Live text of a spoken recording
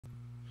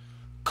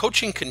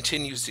Coaching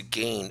continues to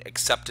gain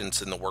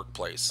acceptance in the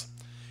workplace.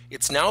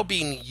 It's now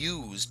being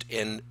used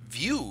and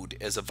viewed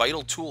as a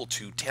vital tool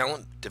to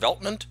talent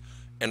development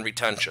and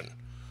retention.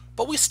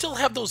 But we still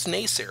have those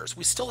naysayers.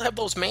 We still have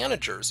those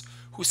managers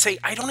who say,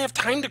 I don't have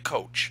time to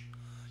coach.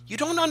 You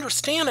don't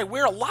understand. I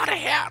wear a lot of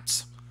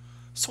hats.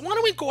 So why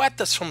don't we go at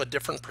this from a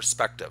different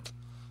perspective?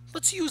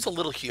 Let's use a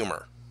little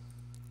humor.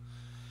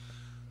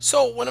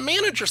 So when a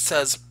manager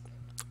says,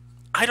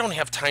 I don't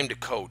have time to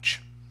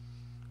coach,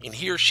 and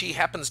he or she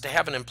happens to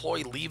have an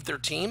employee leave their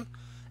team,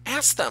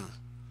 ask them,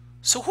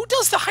 so who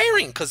does the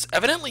hiring? Because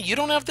evidently you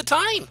don't have the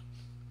time.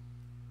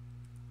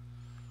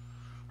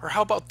 Or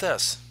how about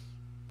this?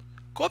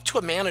 Go up to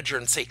a manager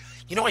and say,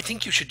 I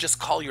think you should just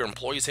call your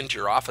employees into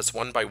your office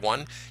one by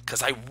one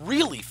because I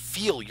really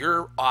feel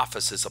your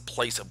office is a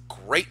place of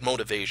great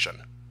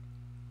motivation.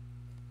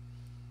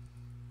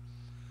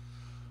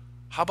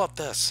 How about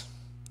this?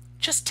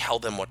 Just tell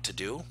them what to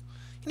do.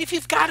 And if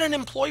you've got an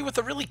employee with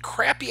a really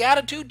crappy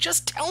attitude,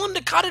 just tell them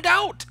to cut it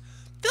out.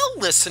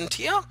 They'll listen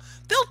to you.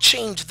 They'll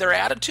change their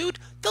attitude.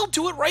 They'll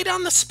do it right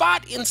on the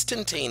spot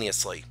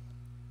instantaneously.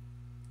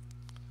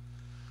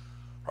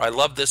 Or I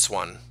love this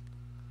one.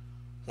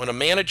 When a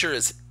manager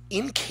is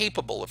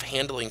incapable of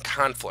handling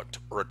conflict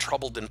or a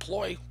troubled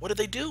employee, what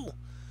do?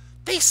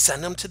 They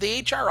send them to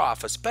the HR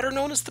office, better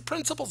known as the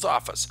principal's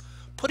office,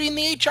 putting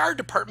the HR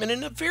department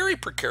in a very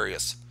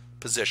precarious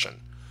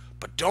position.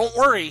 But don't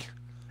worry,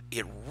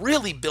 it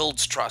really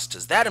builds trust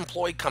as that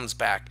employee comes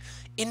back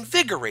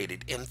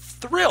invigorated and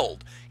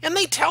thrilled, and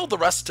they tell the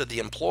rest of the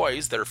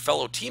employees, their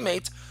fellow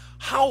teammates,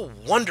 how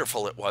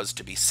wonderful it was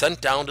to be sent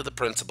down to the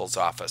principal's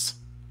office.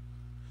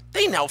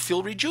 They now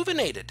feel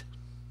rejuvenated.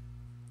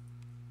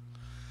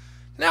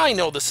 Now I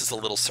know this is a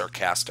little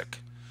sarcastic,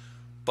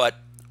 but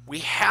we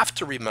have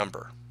to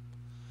remember,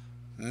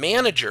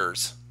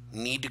 managers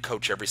need to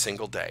coach every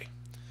single day.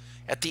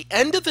 At the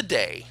end of the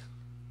day,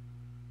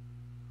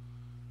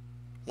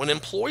 when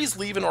employees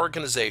leave an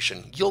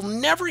organization, you'll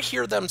never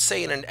hear them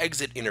say in an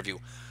exit interview,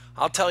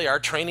 I'll tell you, our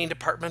training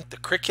department, the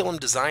curriculum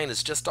design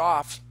is just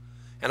off.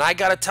 And I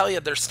got to tell you,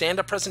 their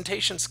stand-up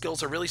presentation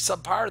skills are really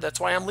subpar. That's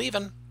why I'm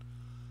leaving.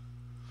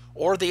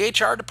 Or the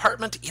HR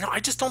department, I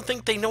just don't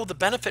think they know the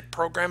benefit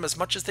program as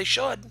much as they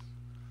should.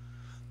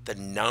 The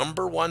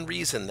number one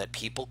reason that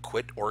people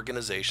quit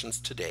organizations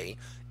today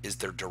is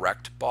their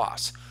direct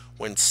boss.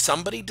 When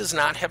somebody does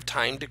not have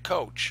time to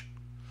coach,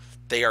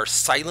 they are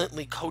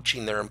silently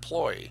coaching their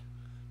employee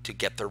to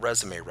get their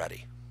resume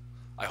ready.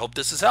 I hope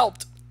this has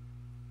helped.